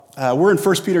We're in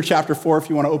 1 Peter chapter 4, if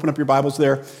you want to open up your Bibles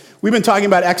there. We've been talking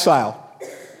about exile.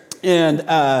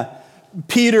 And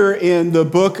Peter, in the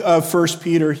book of 1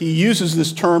 Peter, he uses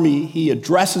this term, he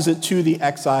addresses it to the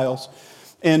exiles.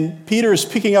 And Peter is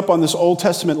picking up on this Old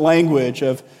Testament language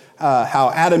of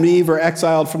how Adam and Eve are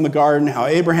exiled from the garden, how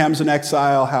Abraham's in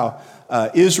exile, how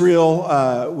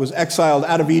Israel was exiled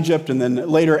out of Egypt and then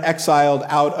later exiled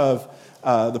out of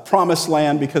the promised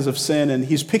land because of sin. And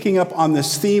he's picking up on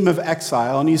this theme of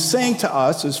exile. And he's saying to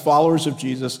us as followers of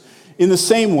Jesus, in the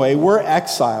same way, we're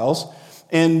exiles.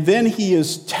 And then he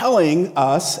is telling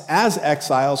us as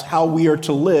exiles how we are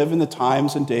to live in the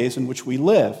times and days in which we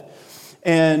live.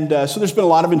 And so there's been a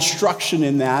lot of instruction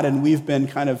in that, and we've been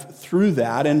kind of through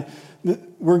that. And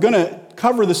we're going to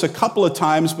cover this a couple of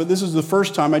times, but this is the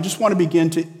first time. I just want to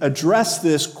begin to address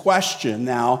this question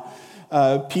now.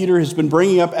 Peter has been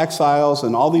bringing up exiles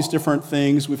and all these different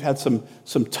things. We've had some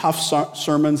tough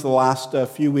sermons the last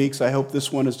few weeks. I hope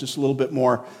this one is just a little bit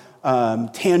more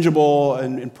tangible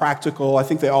and practical. I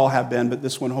think they all have been, but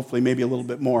this one hopefully maybe a little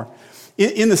bit more.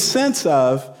 In the sense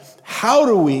of, how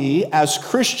do we, as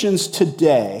Christians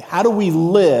today, how do we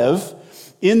live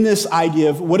in this idea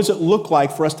of what does it look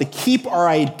like for us to keep our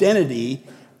identity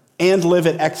and live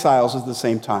at exiles at the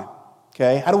same time?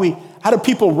 Okay, how do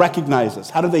people recognize us?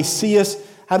 How do they see us?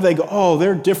 How do they go, oh,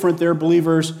 they're different, they're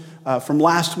believers from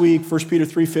last week, 1 Peter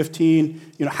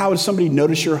 3:15. How does somebody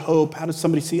notice your hope? How does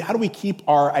somebody see? How do we keep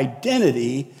our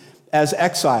identity as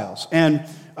exiles? And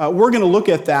we're going to look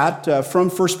at that from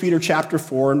 1 Peter chapter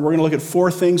 4, and we're going to look at 4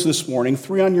 things this morning,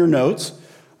 3 on your notes.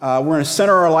 We're going to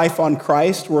center our life on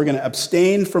Christ. We're going to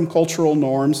abstain from cultural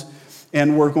norms,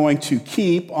 and we're going to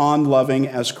keep on loving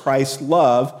as Christ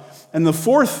loved. And the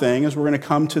 4th thing is we're going to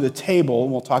come to the table,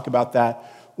 and we'll talk about that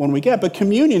when we get. But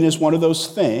communion is one of those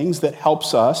things that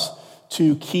helps us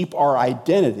to keep our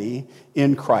identity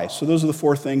in Christ. So those are the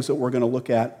 4 things that we're going to look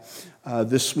at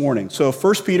this morning. So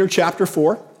 1 Peter chapter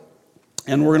 4.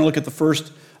 And we're going to look at the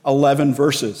first 11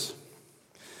 verses.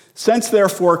 Since,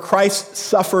 therefore, Christ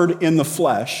suffered in the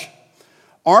flesh,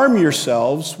 arm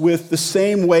yourselves with the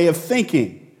same way of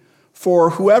thinking.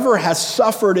 For whoever has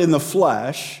suffered in the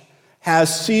flesh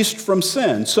has ceased from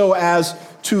sin, so as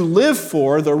to live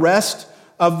for the rest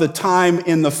of the time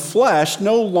in the flesh,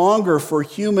 no longer for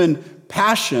human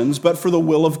passions, but for the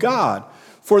will of God.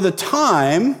 For the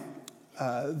time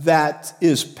that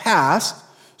is past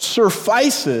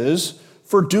suffices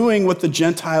for doing what the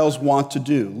Gentiles want to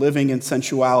do, living in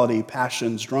sensuality,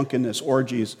 passions, drunkenness,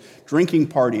 orgies, drinking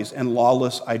parties, and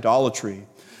lawless idolatry.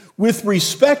 With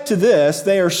respect to this,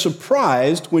 they are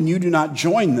surprised when you do not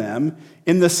join them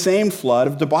in the same flood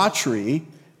of debauchery,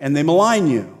 and they malign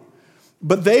you.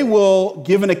 But they will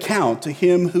give an account to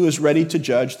him who is ready to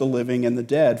judge the living and the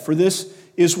dead. For this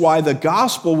is why the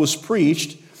gospel was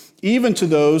preached even to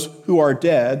those who are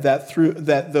dead,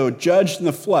 that though judged in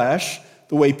the flesh,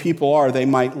 the way people are, they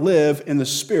might live in the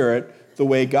Spirit the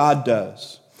way God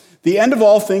does. The end of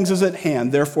all things is at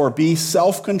hand. Therefore, be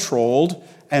self-controlled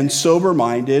and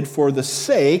sober-minded for the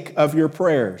sake of your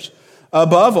prayers.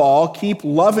 Above all, keep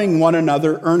loving one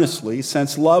another earnestly,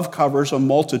 since love covers a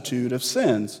multitude of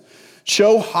sins.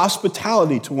 Show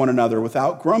hospitality to one another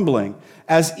without grumbling.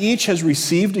 As each has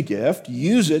received a gift,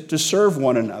 use it to serve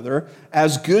one another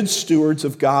as good stewards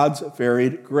of God's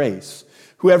varied grace.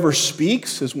 Whoever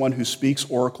speaks as one who speaks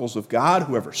oracles of God.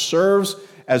 Whoever serves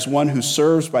as one who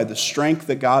serves by the strength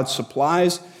that God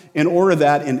supplies, in order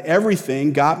that in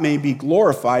everything God may be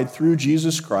glorified through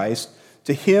Jesus Christ.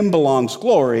 To him belongs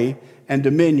glory and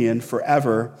dominion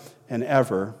forever and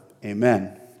ever.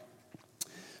 Amen.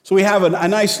 So we have a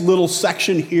nice little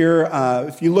section here.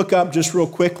 If you look up just real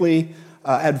quickly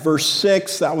at verse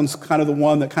 6, that one's kind of the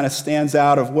one that kind of stands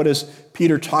out of what is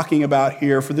Peter talking about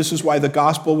here. For this is why the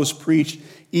gospel was preached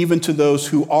even to those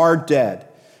who are dead.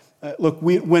 Look,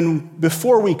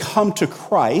 before we come to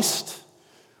Christ,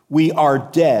 we are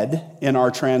dead in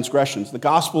our transgressions. The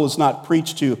gospel is not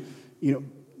preached to,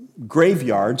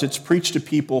 graveyards. It's preached to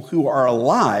people who are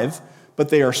alive, but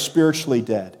they are spiritually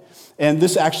dead. And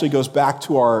this actually goes back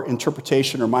to our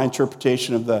interpretation, or my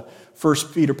interpretation of the 1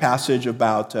 Peter passage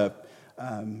about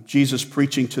Jesus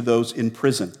preaching to those in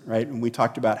prison, right? And we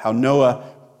talked about how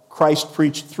Christ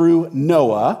preached through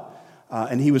Noah,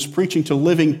 and he was preaching to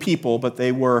living people, but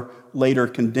they were later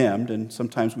condemned. And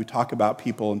sometimes we talk about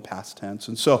people in past tense.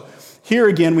 And so here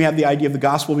again, we have the idea of the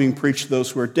gospel being preached to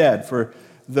those who are dead. For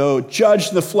though judged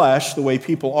in the flesh, the way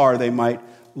people are, they might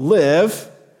live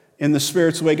in the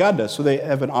Spirit the way God does. So they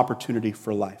have an opportunity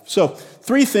for life. So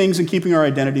 3 things in keeping our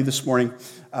identity this morning.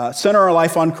 Center our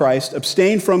life on Christ,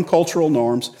 abstain from cultural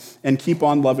norms, and keep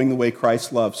on loving the way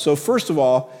Christ loves. So first of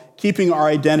all, keeping our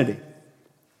identity.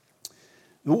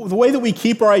 The way that we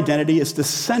keep our identity is to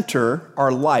center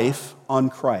our life on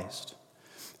Christ.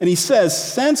 And he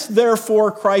says, since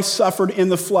therefore Christ suffered in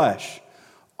the flesh,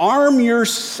 arm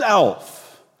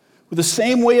yourself with the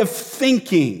same way of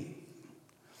thinking.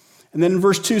 And then in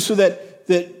verse 2, so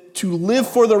that to live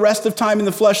for the rest of time in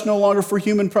the flesh, no longer for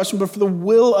human preference, but for the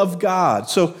will of God.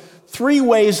 So 3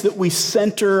 ways that we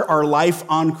center our life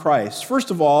on Christ. First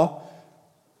of all,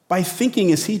 by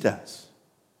thinking as he does.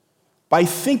 By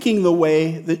thinking the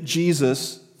way that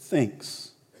Jesus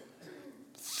thinks.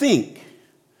 Think.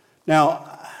 Now,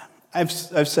 I've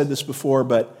said this before,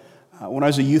 but when I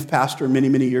was a youth pastor many,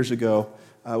 many years ago,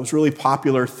 it was a really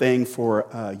popular thing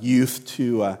for youth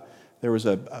to, there was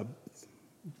a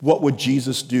what would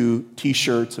Jesus do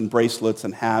t-shirts and bracelets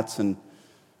and hats and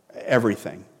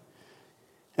everything.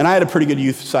 And I had a pretty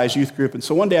good sized youth group, and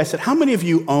so one day I said, how many of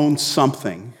you own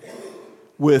something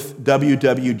with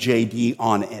WWJD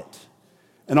on it?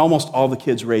 And almost all the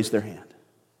kids raised their hand.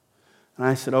 And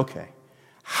I said, okay,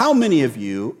 how many of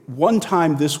you one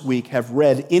time this week have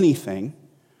read anything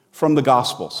from the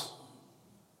Gospels?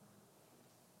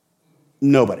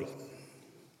 Nobody.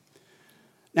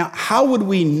 Now, how would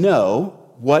we know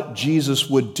what Jesus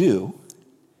would do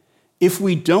if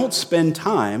we don't spend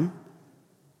time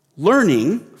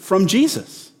learning from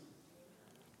Jesus?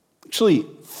 Actually,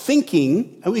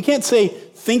 thinking, we can't say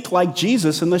think like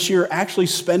Jesus unless you're actually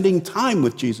spending time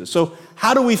with Jesus. So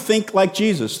how do we think like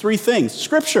Jesus? 3 things.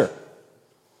 Scripture.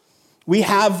 We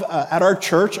have at our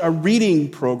church a reading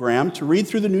program to read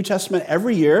through the New Testament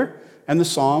every year and the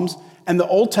Psalms and the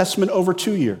Old Testament over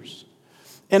 2 years.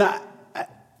 And I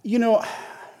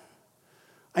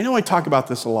know I talk about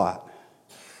this a lot,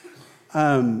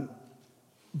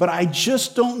 but I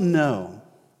just don't know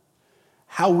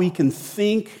how we can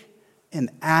think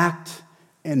and act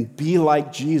and be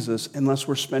like Jesus unless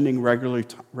we're spending regular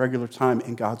time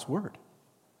in God's Word.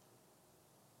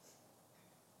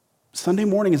 Sunday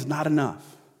morning is not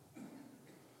enough.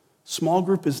 Small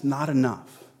group is not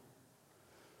enough.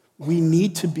 We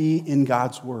need to be in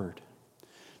God's Word.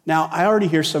 Now, I already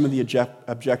hear some of the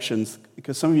objections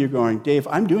because some of you are going, Dave,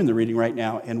 I'm doing the reading right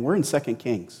now, and we're in 2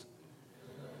 Kings.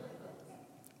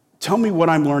 Tell me what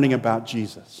I'm learning about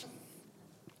Jesus.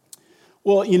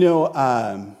 Well,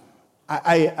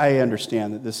 I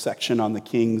understand that this section on the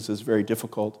Kings is very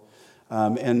difficult,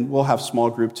 and we'll have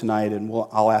small group tonight, and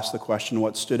I'll ask the question,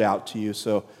 what stood out to you?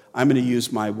 So I'm going to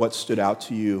use my what stood out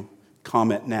to you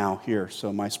comment now here,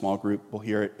 so my small group will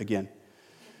hear it again.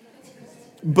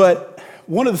 But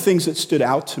one of the things that stood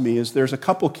out to me is there's a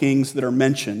couple kings that are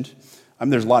mentioned.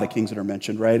 There's a lot of kings that are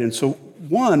mentioned, right? And so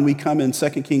we come in 2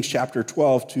 Kings chapter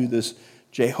 12 to this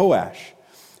Jehoash.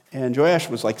 And Joash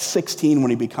was like 16 when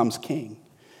he becomes king.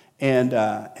 And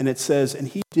it says, and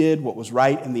he did what was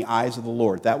right in the eyes of the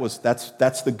Lord.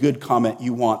 That's the good comment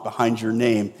you want behind your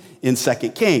name in 2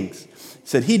 Kings. It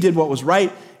said he did what was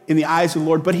right in the eyes of the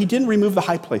Lord, but he didn't remove the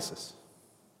high places.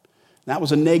 That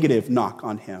was a negative knock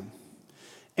on him.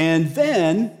 And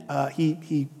then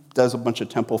he does a bunch of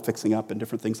temple fixing up and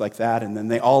different things like that. And then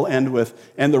they all end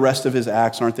with, and the rest of his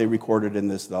acts, aren't they recorded in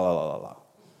this, la, la, la, la.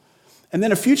 And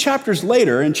then a few chapters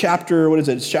later, in chapter,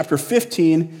 It's chapter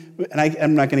 15, and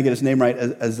I'm not going to get his name right,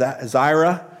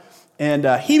 Azariah, and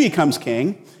he becomes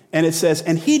king, and it says,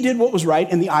 and he did what was right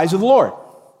in the eyes of the Lord,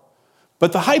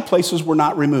 but the high places were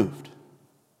not removed.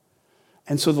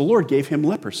 And so the Lord gave him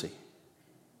leprosy.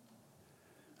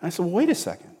 And I said, well, wait a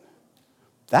second.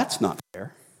 That's not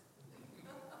fair.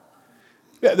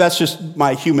 That's just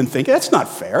my human thinking. That's not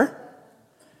fair.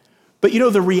 But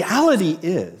the reality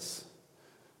is,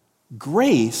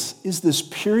 grace is this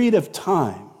period of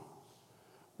time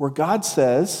where God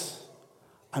says,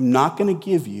 I'm not going to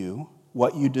give you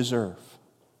what you deserve.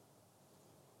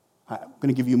 I'm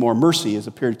going to give you more mercy as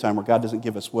a period of time where God doesn't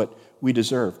give us what we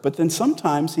deserve. But then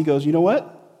sometimes he goes, you know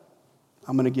what?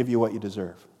 I'm going to give you what you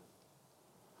deserve.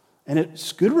 And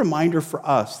it's a good reminder for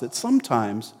us that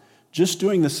sometimes just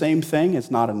doing the same thing is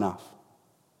not enough.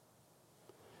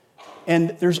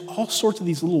 And there's all sorts of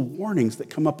these little warnings that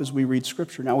come up as we read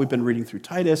Scripture. Now, we've been reading through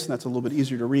Titus, and that's a little bit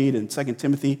easier to read, and 2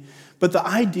 Timothy. But the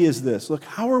idea is this. Look,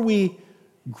 how are we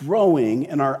growing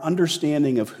in our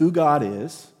understanding of who God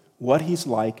is, what he's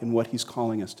like, and what he's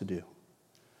calling us to do?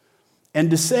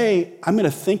 And to say, I'm going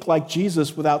to think like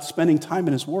Jesus without spending time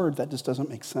in his word, that just doesn't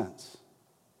make sense.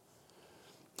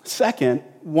 Second,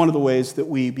 one of the ways that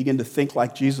we begin to think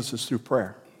like Jesus is through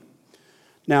prayer.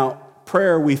 Now,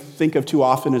 prayer we think of too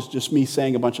often as just me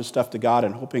saying a bunch of stuff to God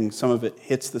and hoping some of it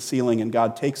hits the ceiling and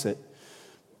God takes it.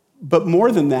 But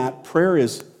more than that, prayer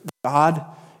is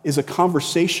a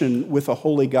conversation with a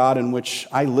holy God in which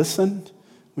I listen,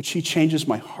 which he changes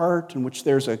my heart, in which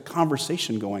there's a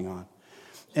conversation going on.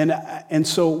 And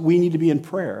so we need to be in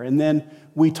prayer. And then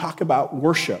we talk about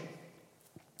worship.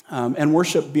 And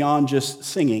worship beyond just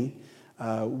singing.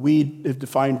 We have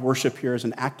defined worship here as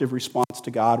an active response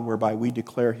to God whereby we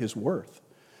declare his worth.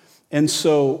 And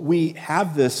so we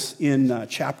have this in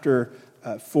chapter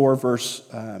 4, verse,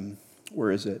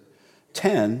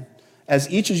 10. As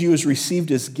each of you has received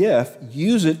his gift,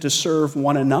 use it to serve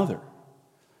one another.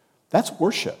 That's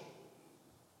worship.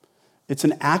 It's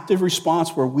an active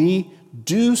response where we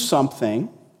do something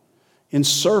in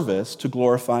service to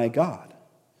glorify God.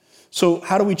 So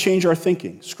how do we change our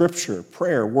thinking? Scripture,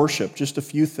 prayer, worship, just a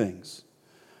few things.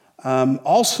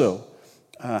 Also,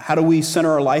 how do we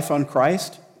center our life on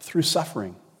Christ? Through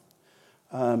suffering.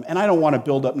 And I don't want to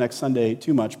build up next Sunday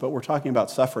too much, but we're talking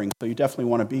about suffering, so you definitely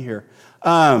want to be here.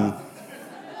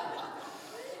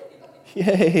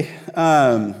 Yay.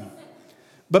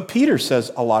 But Peter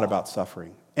says a lot about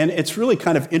suffering. And it's really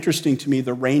kind of interesting to me,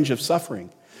 the range of suffering,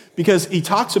 because he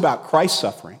talks about Christ's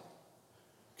suffering.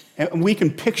 And we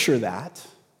can picture that.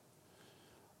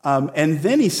 And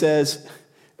then he says,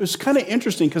 it was kind of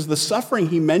interesting because the suffering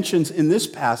he mentions in this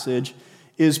passage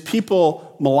is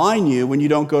people malign you when you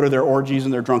don't go to their orgies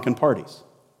and their drunken parties.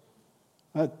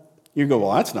 You go,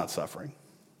 well, that's not suffering.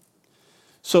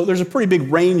 So there's a pretty big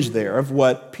range there of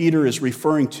what Peter is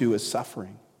referring to as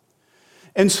suffering.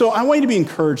 And so I want you to be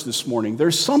encouraged this morning.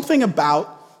 There's something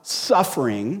about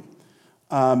suffering,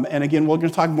 and again, we're going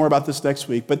to talk more about this next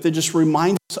week, but that just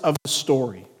reminds us of the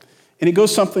story. And it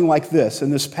goes something like this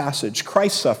in this passage.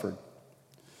 Christ suffered.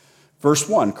 Verse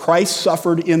 1, Christ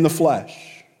suffered in the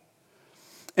flesh.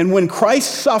 And when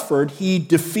Christ suffered, he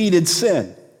defeated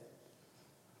sin.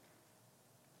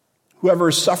 Whoever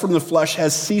has suffered in the flesh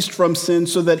has ceased from sin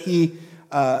so that he,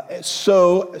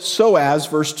 so as,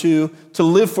 verse 2, to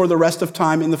live for the rest of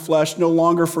time in the flesh, no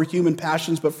longer for human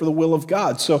passions, but for the will of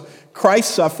God. So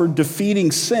Christ suffered,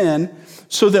 defeating sin,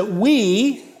 so that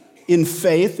we, in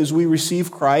faith, as we receive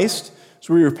Christ, as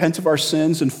we repent of our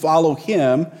sins and follow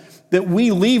him, that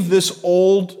we leave this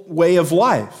old way of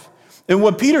life. And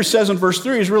what Peter says in verse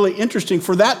 3 is really interesting.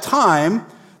 For that time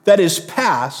that is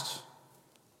past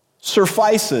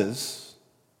suffices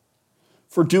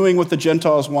for doing what the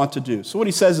Gentiles want to do. So what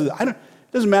he says is, it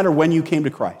doesn't matter when you came to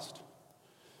Christ.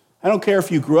 I don't care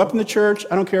if you grew up in the church.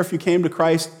 I don't care if you came to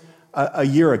Christ a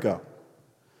year ago.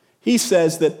 He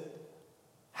says that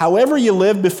however you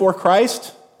lived before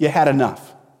Christ, you had enough.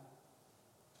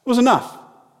 It was enough.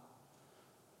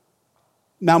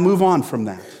 Now move on from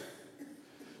that.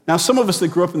 Now, some of us that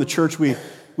grew up in the church, we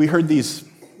heard these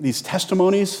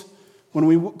testimonies when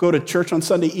we go to church on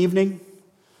Sunday evening.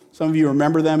 Some of you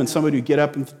remember them, and somebody would get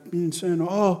up and say,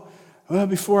 oh, well,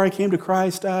 before I came to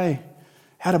Christ, I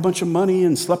had a bunch of money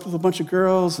and slept with a bunch of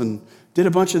girls and did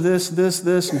a bunch of this,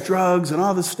 and drugs and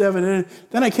all this stuff. And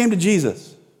then I came to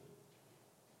Jesus.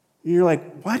 And you're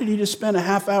like, why did you just spend a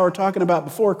half hour talking about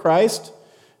before Christ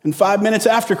and 5 minutes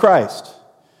after Christ?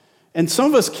 And some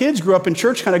of us kids grew up in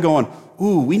church kind of going,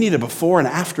 ooh, we need a before and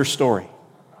after story.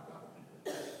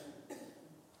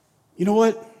 You know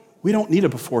what? We don't need a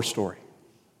before story.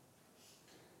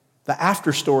 The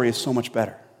after story is so much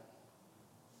better.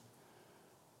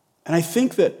 And I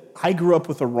think that I grew up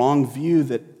with a wrong view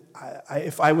that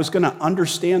if I was going to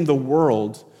understand the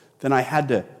world, then I had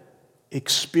to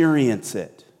experience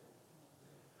it.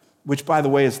 Which, by the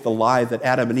way, is the lie that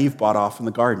Adam and Eve bought off in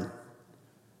the garden.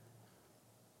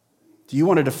 Do you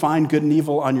want to define good and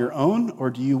evil on your own, or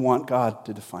do you want God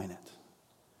to define it?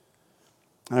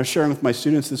 And I was sharing with my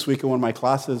students this week in one of my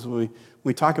classes, when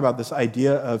we talk about this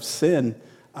idea of sin,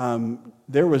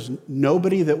 there was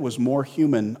nobody that was more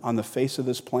human on the face of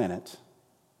this planet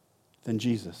than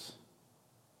Jesus.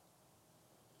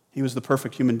 He was the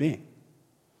perfect human being.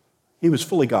 He was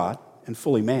fully God and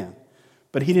fully man,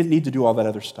 but he didn't need to do all that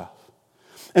other stuff.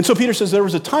 And so Peter says there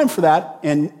was a time for that,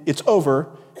 and it's over,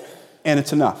 and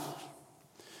it's enough.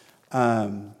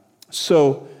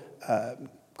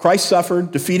 Christ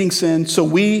suffered, defeating sin, so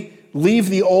we leave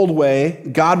the old way.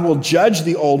 God will judge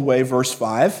the old way, verse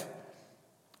 5,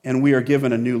 and we are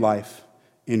given a new life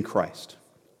in Christ.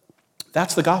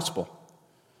 That's the gospel.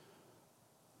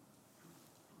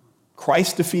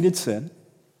 Christ defeated sin.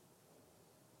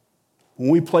 When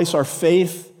we place our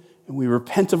faith and we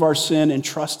repent of our sin and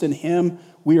trust in him,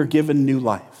 we are given new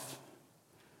life.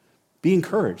 Be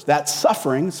encouraged. That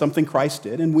suffering, something Christ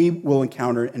did, and we will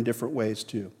encounter it in different ways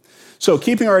too. So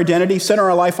keeping our identity, center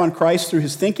our life on Christ through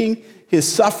his thinking,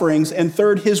 his sufferings, and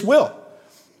third, his will.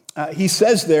 He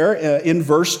says there in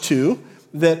verse 2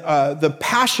 that the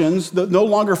passions, no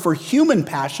longer for human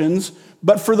passions,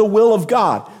 but for the will of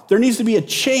God. There needs to be a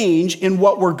change in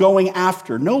what we're going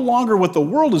after. No longer what the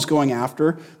world is going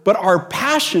after, but our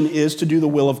passion is to do the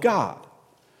will of God.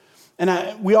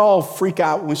 And we all freak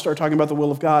out when we start talking about the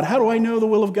will of God. How do I know the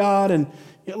will of God? And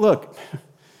look,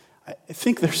 I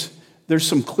think there's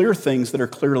some clear things that are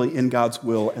clearly in God's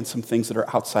will and some things that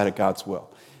are outside of God's will.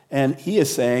 And he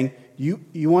is saying,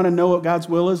 you want to know what God's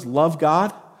will is? Love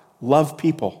God, love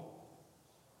people.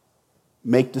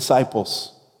 Make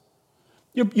disciples.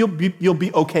 You'll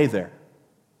be okay there.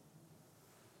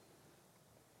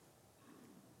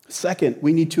 Second,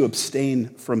 we need to abstain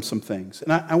from some things.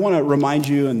 And I want to remind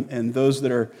you and those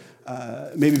that are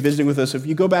maybe visiting with us, if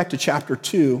you go back to chapter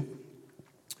 2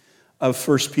 of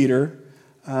 1 Peter,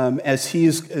 as he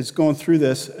is going through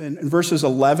this, in verses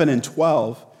 11 and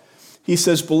 12, he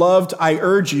says, "Beloved, I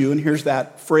urge you," and here's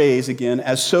that phrase again,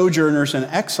 "as sojourners and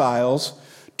exiles,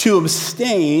 to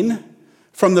abstain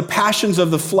from the passions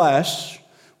of the flesh,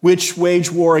 which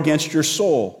wage war against your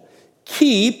soul.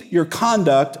 Keep your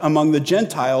conduct among the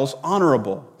Gentiles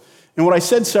honorable." And what I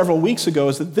said several weeks ago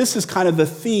is that this is kind of the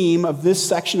theme of this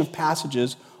section of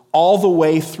passages all the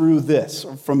way through this.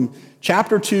 From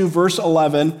chapter 2, verse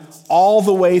 11, all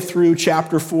the way through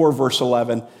chapter 4, verse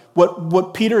 11.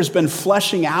 What Peter has been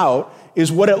fleshing out is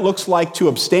what it looks like to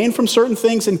abstain from certain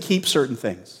things and keep certain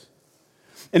things.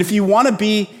 And if you want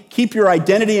to keep your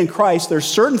identity in Christ, there's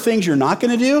certain things you're not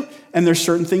going to do, and there's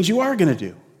certain things you are going to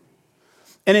do.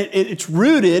 And it's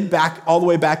rooted back all the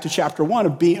way back to chapter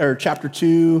 1 or chapter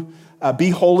 2, be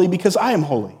holy because I am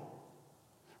holy.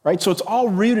 Right? So it's all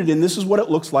rooted in this is what it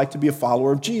looks like to be a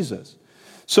follower of Jesus.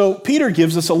 So Peter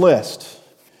gives us a list.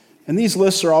 And these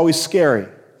lists are always scary.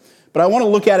 But I want to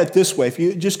look at it this way. If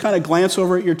you just kind of glance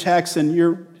over at your text and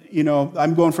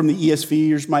I'm going from the ESV,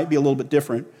 yours might be a little bit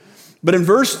different. But in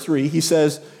verse 3, he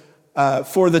says,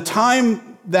 "For the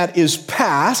time that is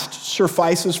past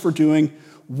suffices for doing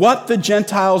what the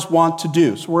Gentiles want to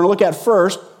do." So we're going to look at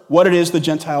first what it is the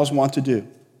Gentiles want to do.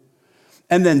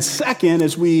 And then second,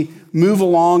 as we move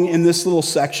along in this little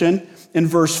section, in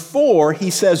verse 4, he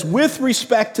says, with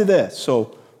respect to this.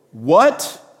 So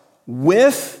what,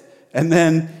 with, and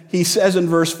then he says in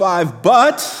verse 5,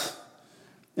 but,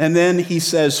 and then he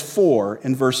says for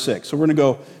in verse 6. So we're going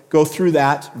to go through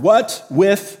that. What,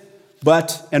 with,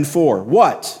 but, and for.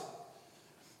 What?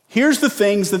 Here's the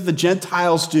things that the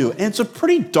Gentiles do. And it's a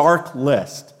pretty dark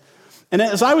list. And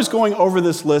as I was going over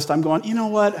this list, I'm going, you know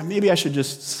what? Maybe I should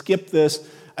just skip this.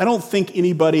 I don't think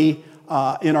anybody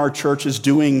in our church is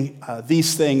doing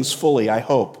these things fully, I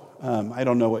hope. I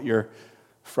don't know what your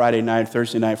Friday night,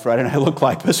 Thursday night, Friday night look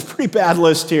like, but it's a pretty bad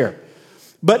list here.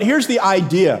 But here's the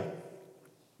idea.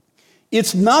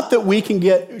 It's not that we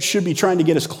should be trying to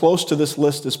get as close to this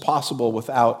list as possible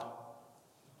without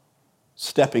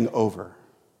stepping over.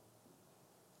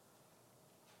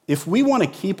 If we want to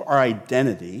keep our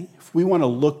identity, if we want to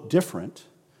look different,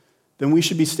 then we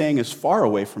should be staying as far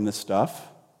away from this stuff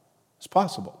as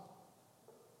possible.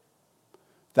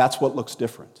 That's what looks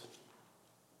different.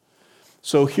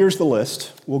 So here's the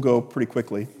list. We'll go pretty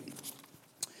quickly.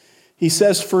 He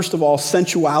says, first of all,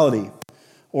 sensuality,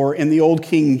 or in the old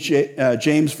King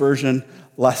James Version,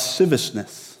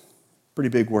 lasciviousness. Pretty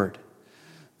big word.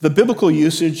 The biblical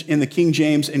usage in the King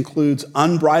James includes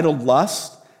unbridled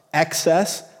lust,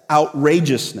 excess,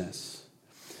 outrageousness.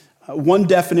 One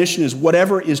definition is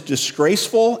whatever is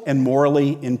disgraceful and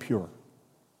morally impure.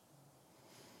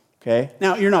 Okay?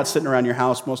 Now, you're not sitting around your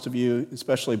house, most of you,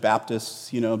 especially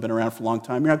Baptists, been around for a long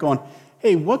time. You're not going,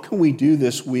 hey, what can we do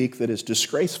this week that is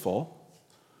disgraceful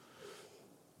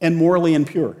and morally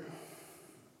impure?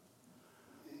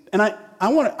 And I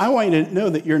want you to know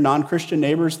that your non-Christian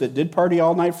neighbors that did party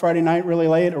all night Friday night really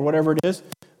late or whatever it is,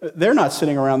 they're not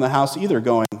sitting around the house either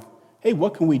going, hey,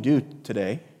 what can we do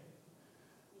today?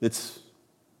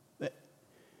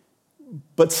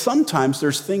 But sometimes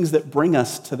there's things that bring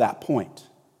us to that point.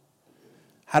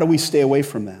 How do we stay away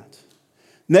from that?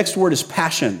 Next word is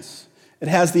passions. It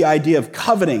has the idea of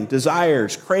coveting,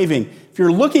 desires, craving. If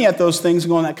you're looking at those things and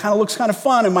going, that kind of looks kind of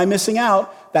fun, am I missing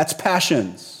out? That's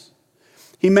passions.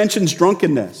 He mentions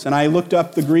drunkenness, and I looked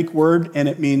up the Greek word, and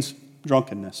it means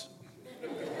drunkenness.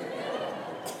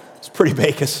 It's pretty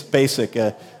basic.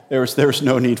 There was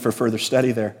no need for further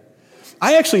study there.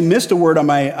 I actually missed a word on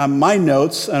my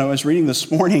notes, and I was reading this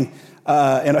morning,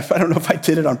 and I don't know if I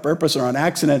did it on purpose or on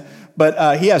accident,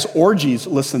 but he has orgies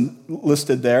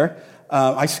listed there.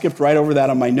 I skipped right over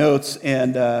that on my notes,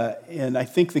 and I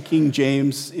think the King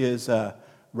James is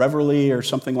revelry or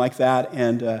something like that.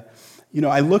 And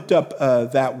I looked up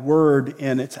that word,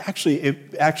 and it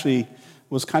actually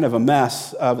was kind of a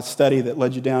mess of a study that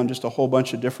led you down just a whole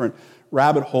bunch of different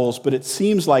rabbit holes, but it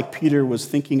seems like Peter was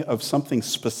thinking of something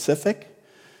specific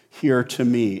here to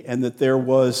me, and that there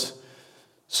was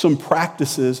some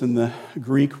practices in the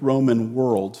Greek-Roman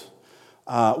world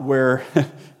where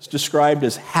it's described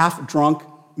as half-drunk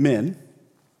men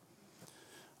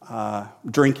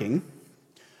drinking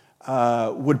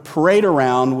would parade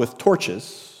around with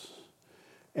torches,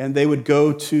 and they would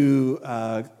go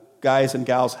to guys and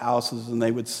gals' houses, and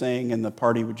they would sing, and the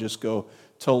party would just go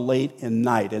till late in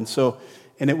night. And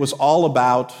it was all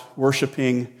about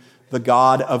worshiping the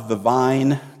god of the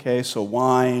vine, okay, so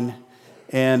wine.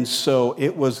 And so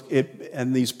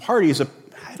and these parties,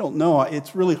 I don't know,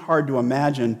 it's really hard to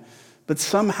imagine, but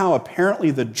somehow apparently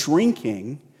the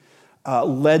drinking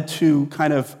led to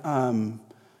kind of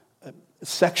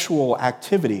sexual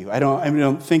activity. I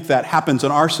don't think that happens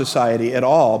in our society at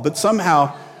all, but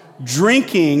somehow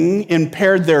drinking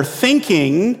impaired their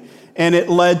thinking, and it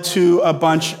led to a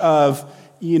bunch of,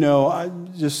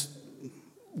 just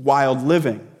wild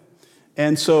living.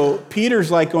 And so Peter's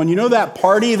like going, that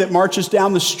party that marches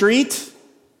down the street?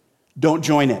 Don't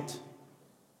join it.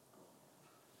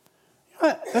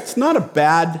 It's not a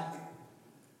bad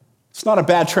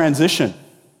transition.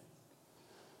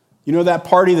 That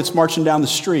party that's marching down the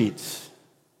street,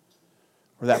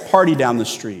 or that party down the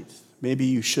street, maybe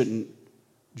you shouldn't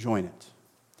join it.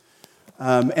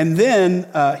 And then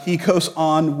he goes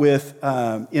on with,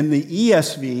 in the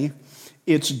ESV,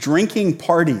 it's drinking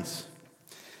parties.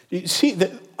 You see,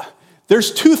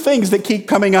 there's two things that keep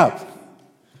coming up.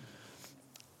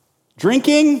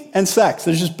 Drinking and sex.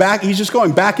 He's just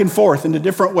going back and forth into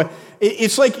different ways.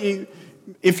 It's like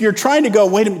if you're trying to go,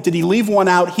 wait a minute, did he leave one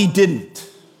out? He didn't.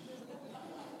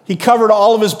 He covered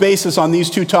all of his bases on these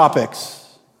two topics.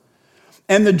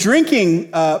 And the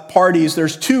drinking parties,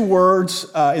 there's two words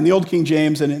in the Old King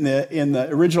James and in the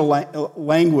original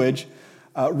language,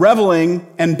 reveling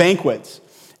and banquets.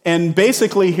 And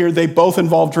basically here, they both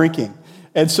involve drinking.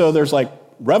 And so there's like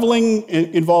reveling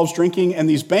involves drinking, and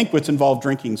these banquets involve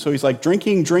drinking. So he's like,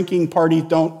 drinking party,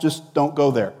 don't go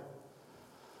there.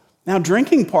 Now,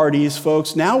 drinking parties,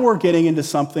 folks, now we're getting into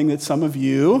something that some of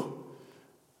you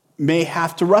may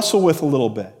have to wrestle with a little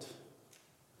bit.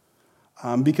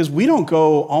 Because we don't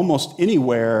go almost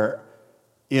anywhere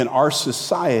in our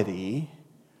society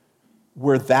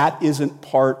where that isn't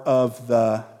part of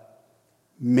the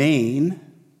main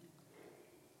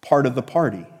part of the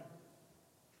party.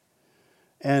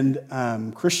 And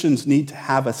Christians need to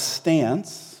have a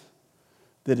stance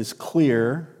that is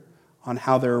clear on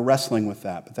how they're wrestling with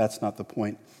that, but that's not the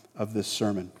point of this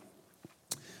sermon.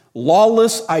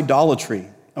 Lawless idolatry.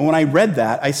 And when I read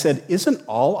that, I said, isn't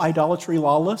all idolatry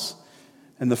lawless?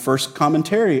 And the first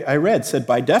commentary I read said,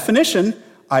 by definition,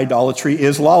 idolatry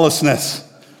is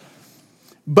lawlessness.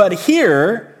 But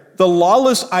here, the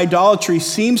lawless idolatry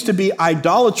seems to be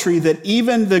idolatry that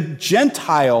even the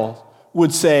Gentile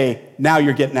would say, now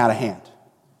you're getting out of hand.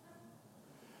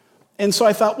 And so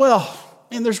I thought, well,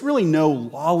 man, there's really no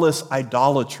lawless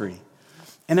idolatry.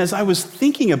 And as I was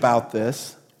thinking about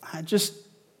this, I just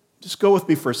go with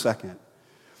me for a second.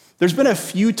 There's been a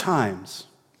few times,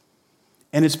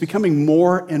 and it's becoming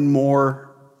more and more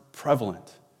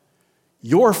prevalent.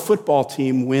 Your football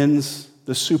team wins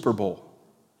the Super Bowl,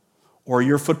 or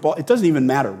your football, it doesn't even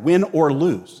matter, win or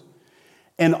lose.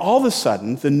 And all of a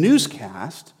sudden, the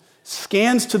newscast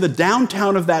scans to the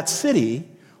downtown of that city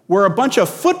where a bunch of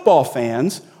football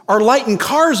fans are lighting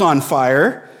cars on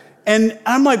fire. And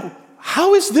I'm like,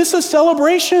 how is this a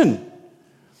celebration?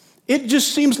 It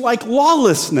just seems like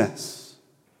lawlessness.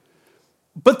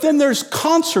 But then there's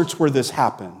concerts where this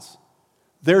happens.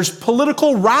 There's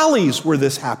political rallies where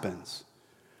this happens.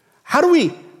 How do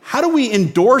we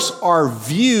endorse our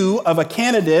view of a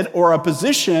candidate or a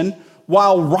position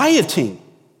while rioting?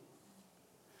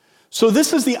 So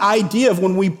this is the idea of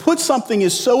when we put something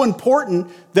is so important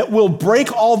that we'll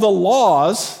break all the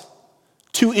laws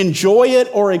to enjoy it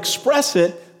or express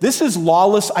it. This is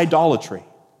lawless idolatry.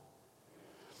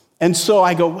 And so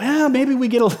I go, well, maybe we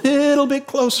get a little bit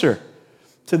closer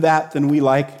to that than we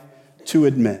like to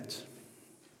admit.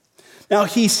 Now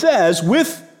he says,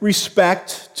 with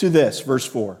respect to this, verse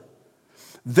 4,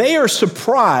 they are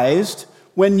surprised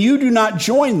when you do not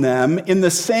join them in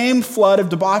the same flood of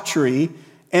debauchery,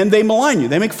 and they malign you.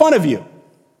 They make fun of you.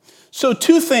 So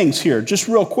two things here, just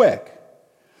real quick.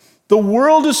 The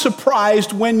world is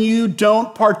surprised when you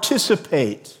don't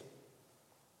participate.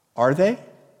 Are they?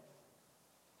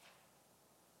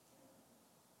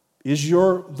 Is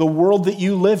the world that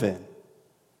you live in,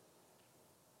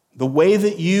 the way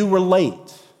that you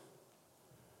relate,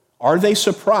 are they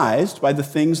surprised by the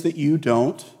things that you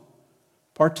don't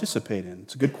participate in?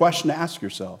 It's a good question to ask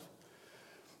yourself.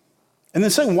 And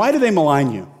then second, why do they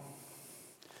malign you?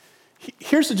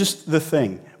 Here's just the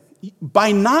thing.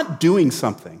 By not doing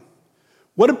something,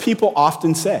 what do people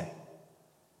often say?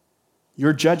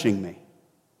 You're judging me.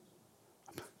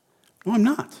 No, I'm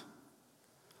not.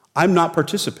 I'm not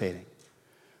participating.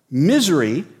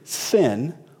 Misery,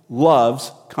 sin,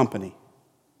 loves company.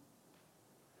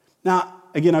 Now,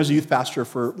 again, I was a youth pastor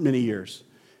for many years.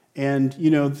 And,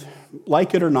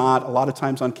 like it or not, a lot of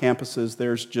times on campuses,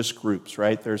 there's just groups,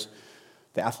 right? There's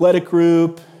the athletic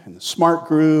group and the smart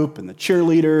group and the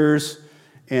cheerleaders.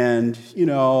 And,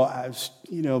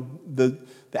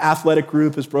 the athletic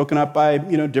group is broken up by,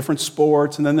 different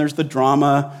sports. And then there's the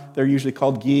drama. They're usually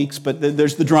called geeks, but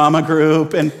there's the drama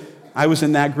group. And I was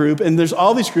in that group. And there's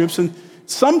all these groups. And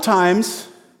sometimes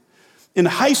in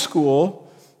high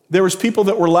school, there was people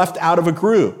that were left out of a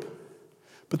group.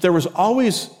 But there was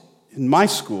always, in my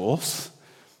schools,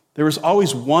 there was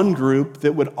always one group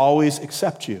that would always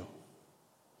accept you.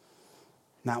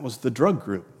 And that was the drug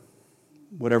group,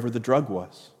 whatever the drug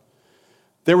was.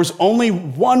 There was only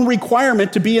one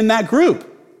requirement to be in that group.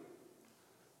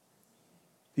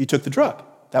 You took the drug.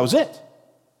 That was it.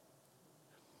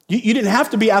 You didn't have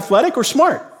to be athletic or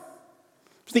smart.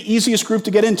 It's the easiest group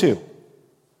to get into.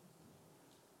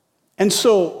 And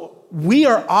so we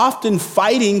are often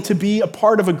fighting to be a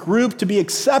part of a group, to be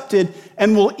accepted,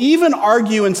 and we'll even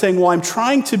argue and saying, well, I'm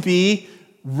trying to be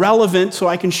relevant so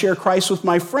I can share Christ with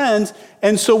my friends.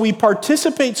 And so we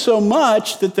participate so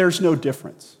much that there's no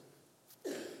difference.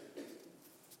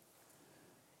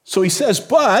 So he says,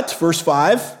 but, verse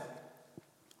 5,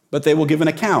 but they will give an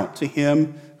account to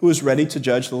him who is ready to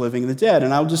judge the living and the dead.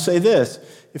 And I'll just say this,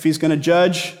 if he's going to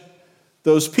judge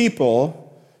those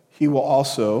people, we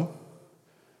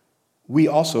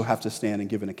also have to stand and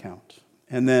give an account.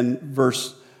 And then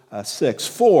verse 6,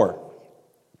 for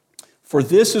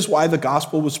this is why the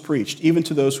gospel was preached, even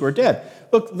to those who are dead.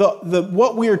 Look,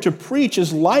 what we are to preach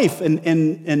is life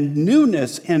and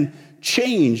newness and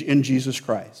change in Jesus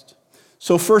Christ.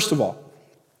 So first of all,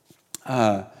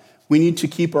 we need to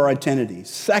keep our identity.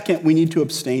 Second, we need to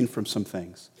abstain from some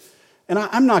things. And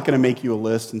I'm not going to make you a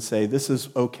list and say this is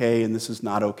okay and this is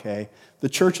not okay. The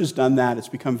church has done that. It's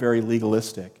become very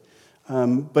legalistic.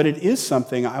 But it is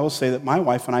something I will say that my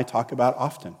wife and I talk about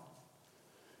often.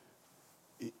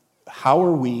 How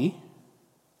are we,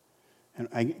 and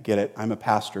I get it, I'm a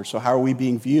pastor, so how are we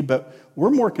being viewed? But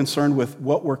we're more concerned with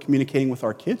what we're communicating with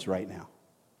our kids right now.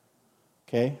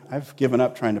 Okay? I've given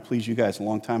up trying to please you guys a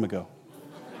long time ago.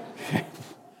 I'm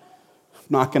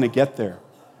not going to get there.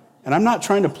 And I'm not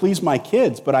trying to please my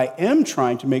kids, but I am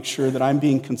trying to make sure that I'm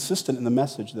being consistent in the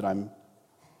message that I'm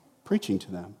preaching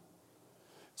to them.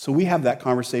 So we have that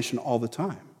conversation all the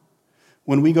time.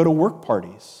 When we go to work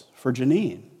parties for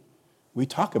Janine, we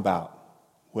talk about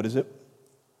what is it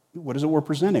we're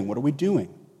presenting? What are we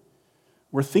doing?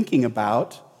 We're thinking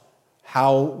about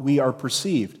how we are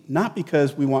perceived, not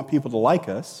because we want people to like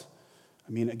us.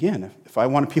 I mean, again, if I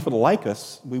wanted people to like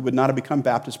us, we would not have become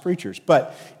Baptist preachers.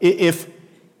 But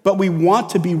we want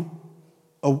to be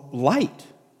a light.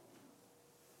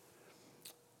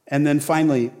 And then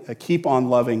finally, keep on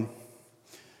loving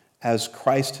as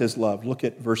Christ has loved. Look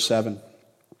at verse 7.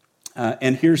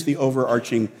 And here's the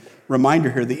overarching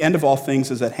reminder here. The end of all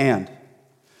things is at hand.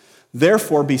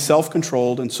 Therefore, be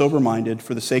self-controlled and sober-minded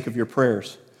for the sake of your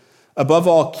prayers. Above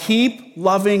all, keep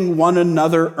loving one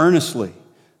another earnestly,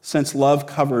 since love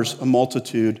covers a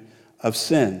multitude of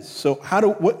sins. So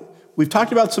we've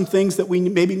talked about some things that we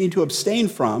maybe need to abstain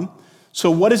from.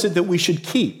 So what is it that we should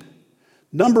keep?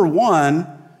 Number one,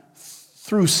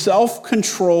 through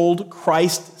self-controlled,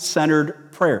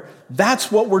 Christ-centered prayer.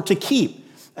 That's what we're to keep.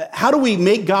 How do we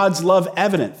make God's love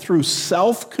evident? Through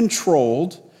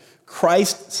self-controlled,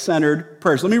 Christ-centered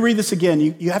prayers. Let me read this again.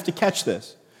 You have to catch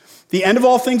this. The end of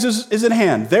all things is at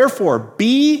hand. Therefore,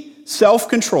 be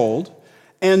self-controlled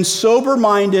and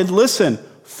sober-minded, listen,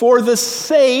 for the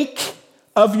sake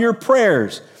of your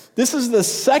prayers. This is the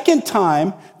second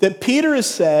time that Peter has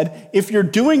said, if you're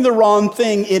doing the wrong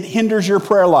thing, it hinders your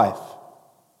prayer life.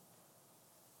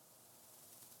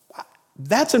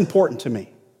 That's important to me.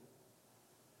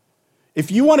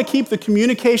 If you want to keep the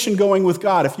communication going with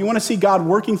God, if you want to see God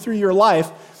working through your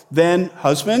life, then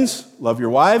husbands, love your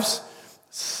wives.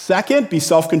 Second, be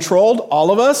self-controlled,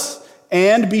 all of us,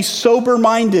 and be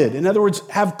sober-minded. In other words,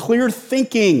 have clear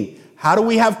thinking. How do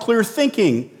we have clear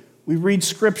thinking? We read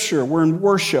scripture, we're in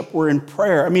worship, we're in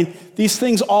prayer. I mean, these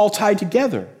things all tie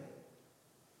together.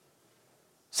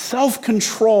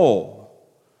 Self-control.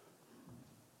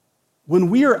 When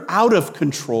we are out of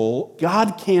control,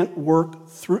 God can't work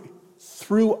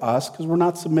through us because we're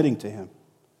not submitting to him.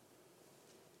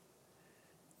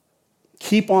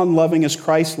 Keep on loving as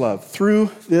Christ loved through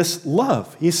this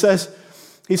love. He says,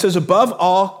 above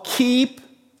all, keep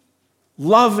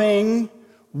loving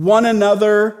one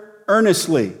another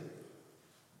earnestly.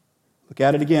 Look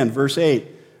at it again, verse 8.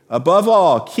 Above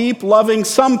all, keep loving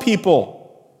some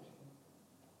people.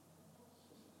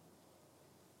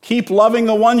 Keep loving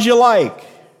the ones you like.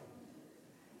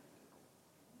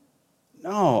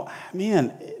 No,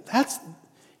 man,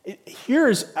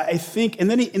 here's, I think, and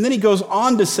then he goes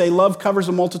on to say, love covers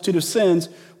a multitude of sins,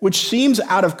 which seems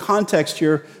out of context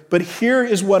here, but here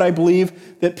is what I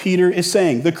believe that Peter is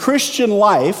saying. The Christian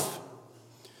life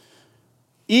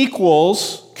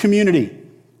equals community.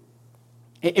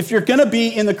 If you're going to be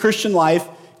in the Christian life,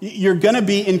 you're going to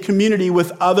be in community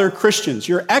with other Christians.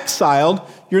 You're exiled,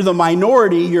 you're the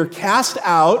minority, you're cast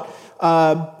out.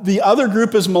 The other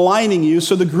group is maligning you,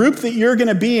 so the group that you're going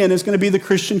to be in is going to be the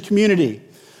Christian community.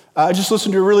 I just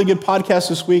listened to a really good podcast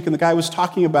this week, and the guy was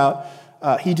talking about,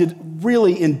 he did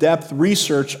really in-depth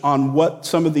research on what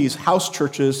some of these house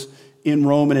churches in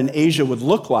Rome and in Asia would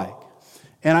look like.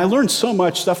 And I learned so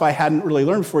much stuff I hadn't really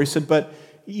learned before. He said, but,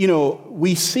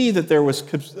 we see that there was,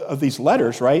 of these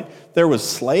letters, right? There was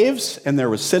slaves and there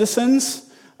was citizens.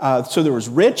 So there was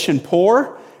rich and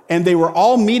poor. And they were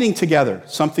all meeting together,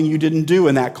 something you didn't do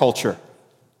in that culture.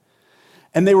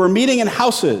 And they were meeting in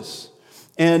houses.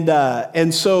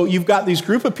 And so you've got these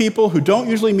group of people who don't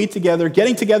usually meet together,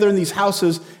 getting together in these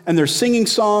houses, and they're singing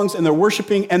songs, and they're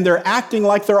worshiping, and they're acting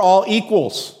like they're all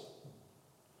equals.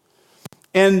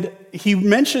 And he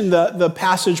mentioned the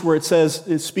passage where it says,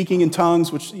 it's speaking in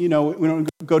tongues, which, we don't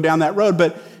go down that road,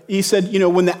 but he said,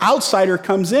 when the outsider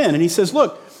comes in, and he says,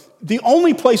 look, the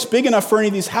only place big enough for any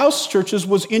of these house churches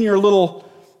was in your little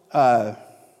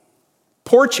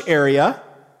porch area.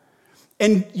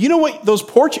 And you know what those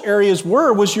porch areas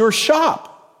was your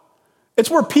shop. It's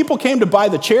where people came to buy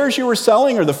the chairs you were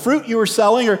selling or the fruit you were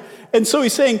selling. And so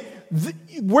he's saying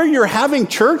where you're having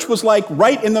church was like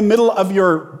right in the middle of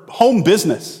your home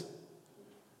business.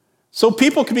 So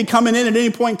people could be coming in at any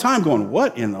point in time going,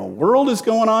 what in the world is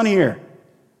going on here?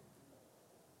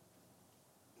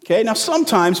 Okay, now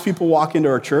sometimes people walk into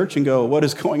our church and go, what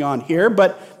is going on here?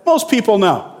 But most people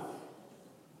know.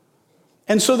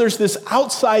 And so there's this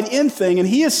outside-in thing, and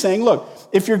he is saying, look,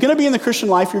 if you're going to be in the Christian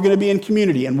life, you're going to be in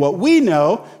community. And what we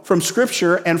know from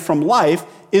Scripture and from life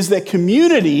is that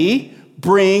community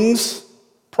brings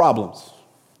problems.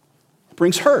 It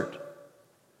brings hurt.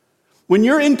 When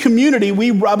you're in community,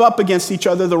 we rub up against each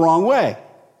other the wrong way.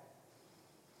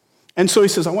 And so he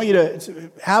says, I want you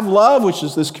to have love, which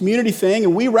is this community thing,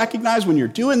 and we recognize when you're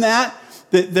doing that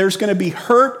there's going to be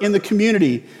hurt in the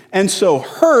community. And so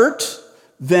hurt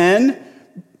then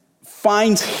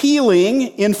finds healing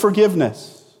in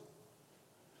forgiveness.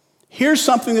 Here's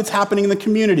something that's happening in the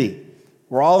community.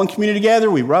 We're all in community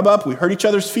together, we rub up, we hurt each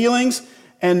other's feelings,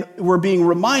 and we're being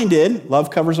reminded, love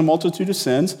covers a multitude of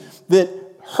sins, that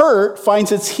hurt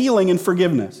finds its healing in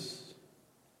forgiveness.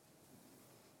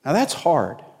 Now that's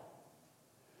hard.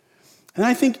 And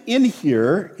I think in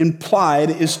here, implied,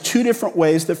 is two different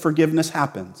ways that forgiveness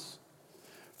happens.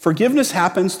 Forgiveness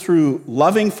happens through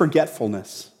loving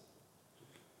forgetfulness.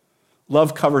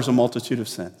 Love covers a multitude of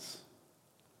sins.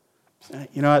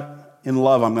 You know what? In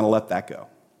love, I'm going to let that go.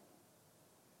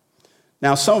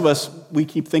 Now, some of us, we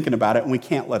keep thinking about it and we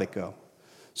can't let it go.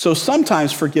 So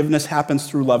sometimes forgiveness happens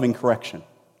through loving correction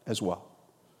as well.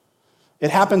 It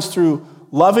happens through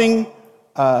loving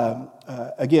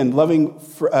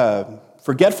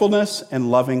forgetfulness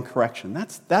and loving correction.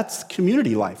 That's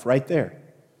community life right there.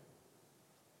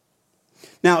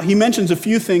 Now, he mentions a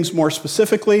few things more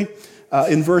specifically.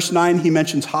 In verse 9, he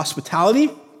mentions hospitality,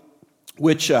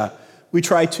 which we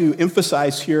try to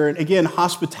emphasize here. And again,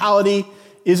 hospitality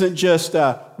isn't just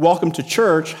welcome to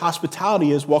church.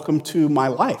 Hospitality is welcome to my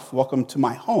life, welcome to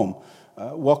my home,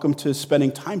 welcome to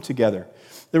spending time together.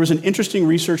 There was an interesting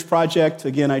research project.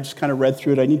 Again, I just kind of read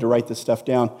through it. I need to write this stuff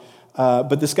down.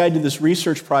 But this guy did this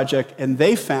research project, and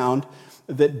they found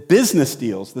that business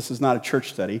deals, this is not a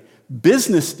church study,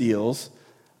 business deals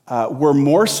were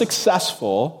more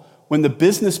successful when the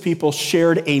business people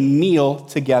shared a meal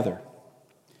together.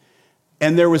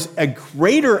 And there was a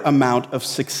greater amount of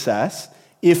success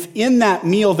if in that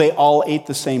meal they all ate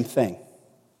the same thing.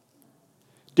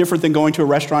 Different than going to a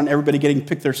restaurant and everybody getting to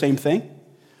pick their same thing.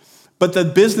 But the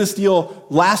business deal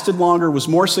lasted longer, was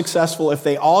more successful if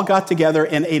they all got together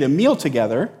and ate a meal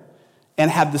together and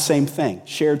had the same thing,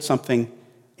 shared something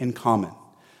in common.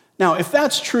 Now, if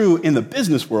that's true in the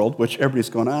business world, which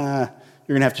everybody's going, you're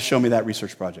going to have to show me that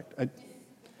research project.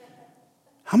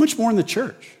 How much more in the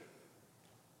church?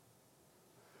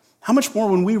 How much more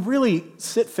when we really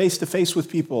sit face to face with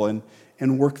people and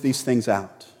and work these things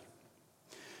out.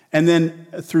 And then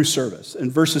through service.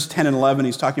 In verses 10 and 11,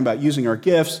 he's talking about using our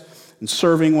gifts and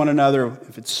serving one another.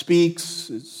 If it speaks,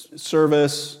 it's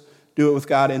service, do it with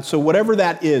God. And so whatever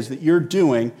that is that you're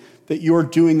doing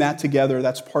that together.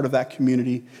 That's part of that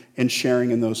community and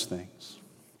sharing in those things.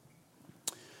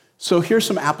 So here's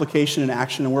some application and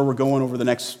action and where we're going over the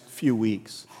next few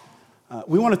weeks.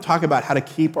 We want to talk about how to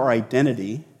keep our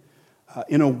identity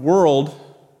in a world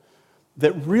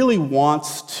that really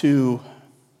wants to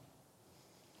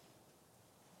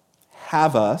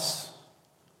have us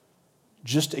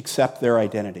just accept their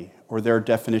identity or their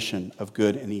definition of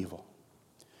good and evil.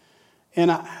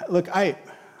 And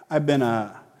I've been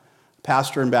a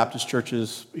pastor in Baptist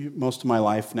churches most of my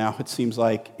life now, it seems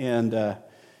like, and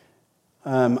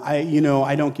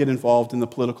I don't get involved in the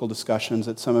political discussions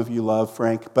that some of you love,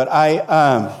 Frank, but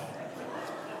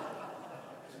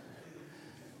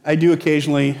I do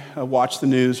occasionally watch the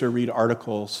news or read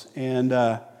articles,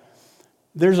 and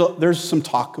there's some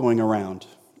talk going around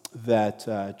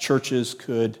that churches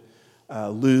could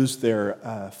lose their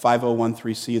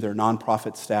 501(c), their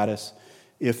nonprofit status,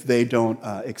 if they don't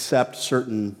accept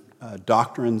certain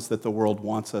doctrines that the world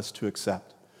wants us to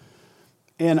accept.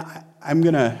 And I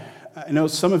know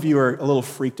some of you are a little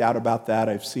freaked out about that.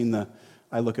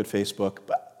 I look at Facebook,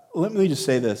 but let me just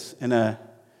say this, I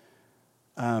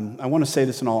want to say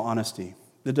this in all honesty.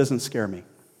 It doesn't scare me.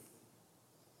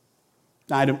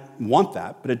 Now, I don't want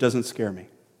that, but it doesn't scare me.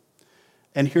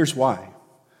 And here's why.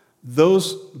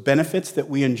 Those benefits that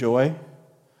we enjoy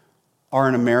are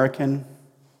an American.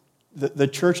 The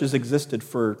church has existed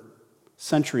for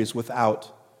centuries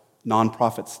without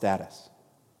nonprofit status.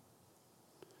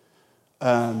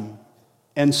 And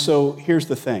so here's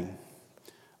the thing.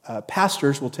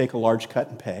 Pastors will take a large cut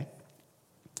in pay,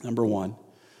 number one.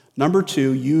 Number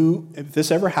two, if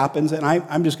this ever happens, and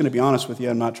I'm just going to be honest with you,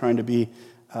 I'm not trying to be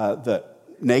the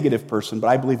negative person, but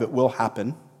I believe it will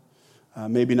happen.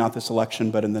 Maybe not this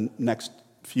election, but in the next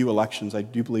few elections, I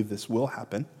do believe this will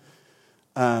happen.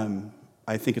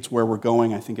 I think it's where we're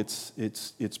going. I think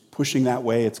it's pushing that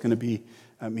way. It's going to be,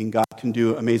 God can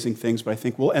do amazing things, but I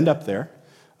think we'll end up there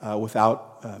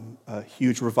without a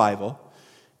huge revival.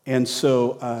 And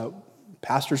so many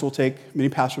pastors will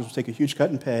take a huge cut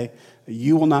in pay.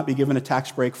 You will not be given a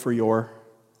tax break for your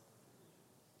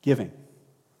giving.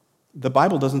 The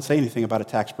Bible doesn't say anything about a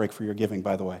tax break for your giving,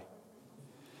 by the way.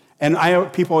 And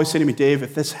people always say to me, Dave,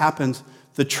 if this happens,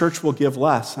 the church will give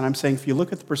less. And I'm saying, if you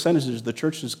look at the percentages, the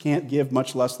churches can't give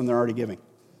much less than they're already giving.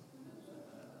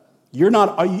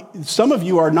 Some of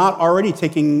you are not already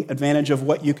taking advantage of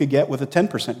what you could get with a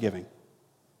 10% giving.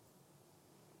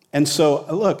 And so,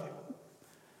 look,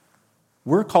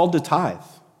 we're called to tithe.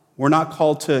 We're not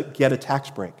called to get a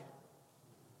tax break.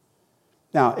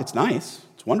 Now, it's nice,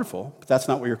 it's wonderful, but that's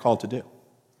not what you're called to do. It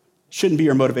shouldn't be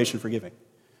your motivation for giving.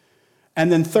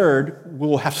 And then third,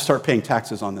 we'll have to start paying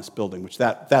taxes on this building, which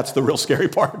that's the real scary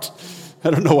part. I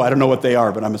don't know what they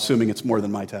are, but I'm assuming it's more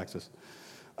than my taxes.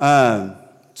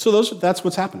 So that's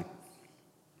what's happening.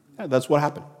 That's what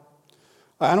happened.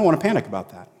 I don't want to panic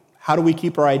about that. How do we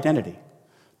keep our identity?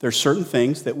 There's certain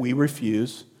things that we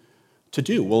refuse to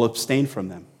do. We'll abstain from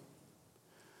them.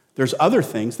 There's other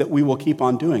things that we will keep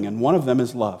on doing, and one of them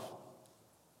is love.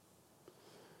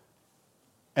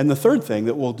 And the third thing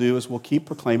that we'll do is we'll keep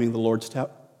proclaiming the Lord's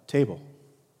table.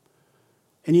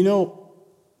 And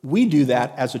we do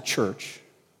that as a church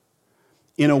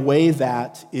in a way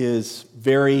that is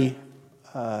very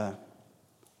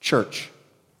church.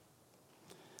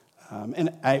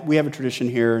 We have a tradition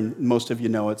here, and most of you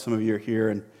know it. Some of you are here,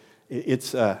 and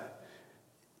it's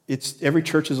every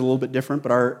church is a little bit different.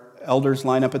 But our elders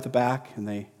line up at the back, and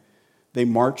they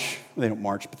march. They don't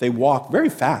march, but they walk very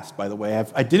fast. By the way,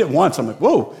 I did it once. I'm like,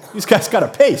 whoa, these guys got a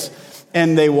pace.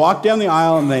 And they walk down the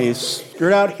aisle, and they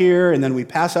skirt out here, and then we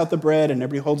pass out the bread, and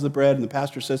everybody holds the bread, and the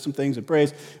pastor says some things and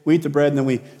prays. We eat the bread, and then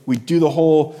we do the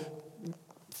whole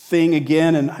thing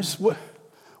again. And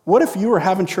what if you were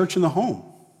having church in the home?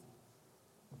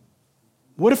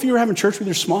 What if you were having church with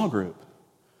your small group?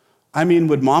 I mean,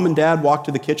 would mom and dad walk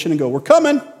to the kitchen and go, "We're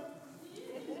coming"?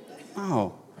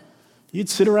 No. You'd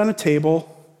sit around a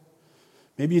table.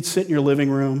 Maybe you'd sit in your living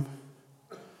room,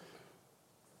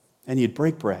 and you'd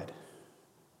break bread.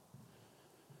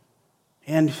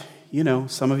 And,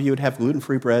 some of you would have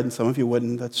gluten-free bread, and some of you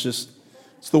wouldn't. It's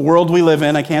the world we live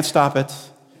in. I can't stop it.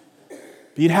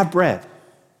 But you'd have bread.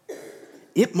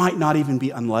 It might not even be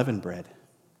unleavened bread.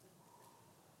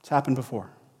 It's happened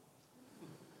before.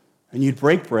 And you'd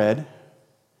break bread,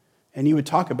 and you would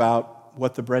talk about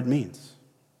what the bread means.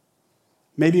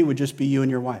 Maybe it would just be you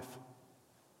and your wife.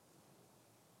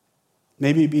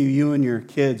 Maybe it'd be you and your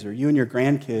kids, or you and your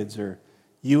grandkids, or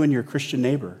you and your Christian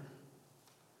neighbor.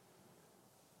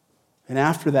 And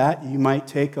after that, you might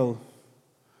take a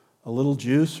little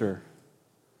juice, or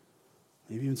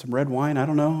maybe even some red wine, I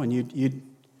don't know, and you'd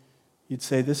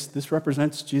say, this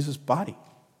represents Jesus' body.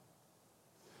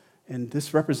 And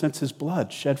this represents his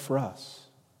blood shed for us.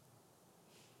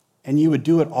 And you would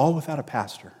do it all without a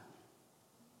pastor.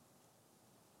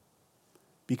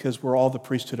 Because we're all the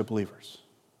priesthood of believers.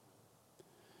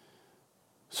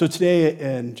 So today,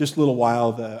 in just a little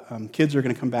while, the kids are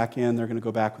going to come back in. They're going to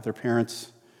go back with their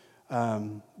parents.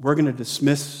 We're going to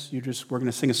dismiss. We're going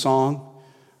to sing a song.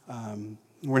 We're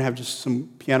going to have just some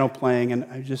piano playing.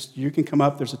 And you can come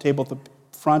up. There's a table at the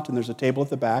front and there's a table at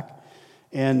the back.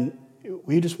 And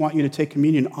we just want you to take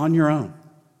communion on your own,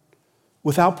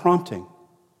 without prompting.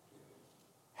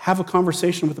 Have a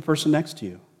conversation with the person next to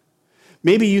you.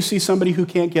 Maybe you see somebody who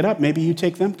can't get up. Maybe you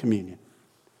take them communion.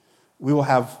 We will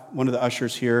have one of the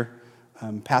ushers here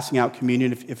passing out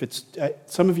communion. If it's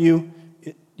some of you,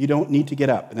 you don't need to get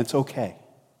up, and it's okay.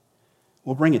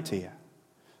 We'll bring it to you.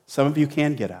 Some of you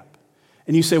can get up.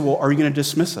 And you say, well, are you going to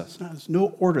dismiss us? No, there's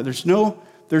no order.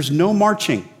 There's no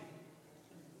marching.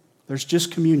 There's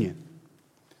just communion.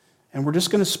 And we're just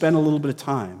going to spend a little bit of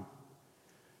time.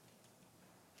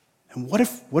 And what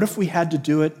if we had to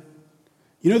do it?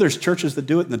 You know, there's churches that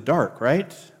do it in the dark,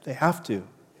 right? They have to.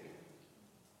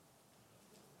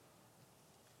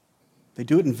 They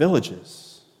do it in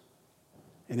villages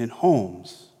and in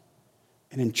homes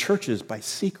and in churches by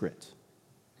secret.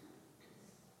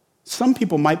 Some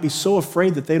people might be so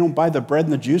afraid that they don't buy the bread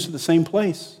and the juice at the same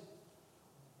place.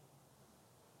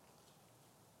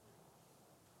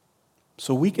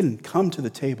 So we can come to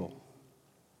the table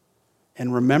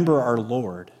and remember our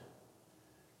Lord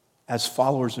as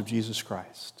followers of Jesus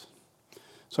Christ.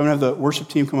 So I'm going to have the worship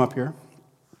team come up here,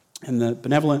 and the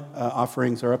benevolent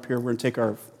offerings are up here. We're going to take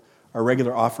our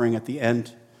regular offering at the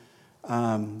end.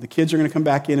 The kids are going to come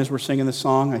back in as we're singing the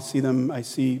song. I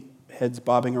see heads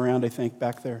bobbing around, I think,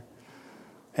 back there.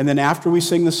 And then after we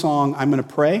sing the song, I'm going to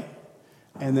pray,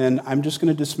 and then I'm just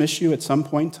going to dismiss you at some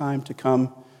point in time to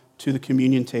come to the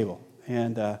communion table.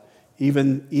 And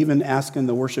even asking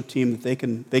the worship team that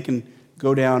they can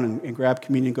go down and grab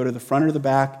communion, go to the front or the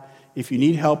back. If you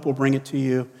need help, we'll bring it to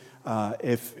you.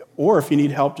 If you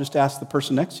need help, just ask the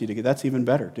person next to you to get. That's even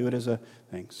better. Do it as a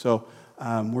thing. So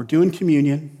we're doing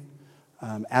communion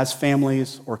as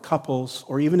families or couples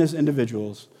or even as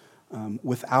individuals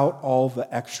without all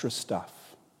the extra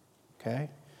stuff, okay?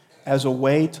 As a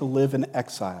way to live in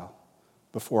exile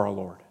before our Lord.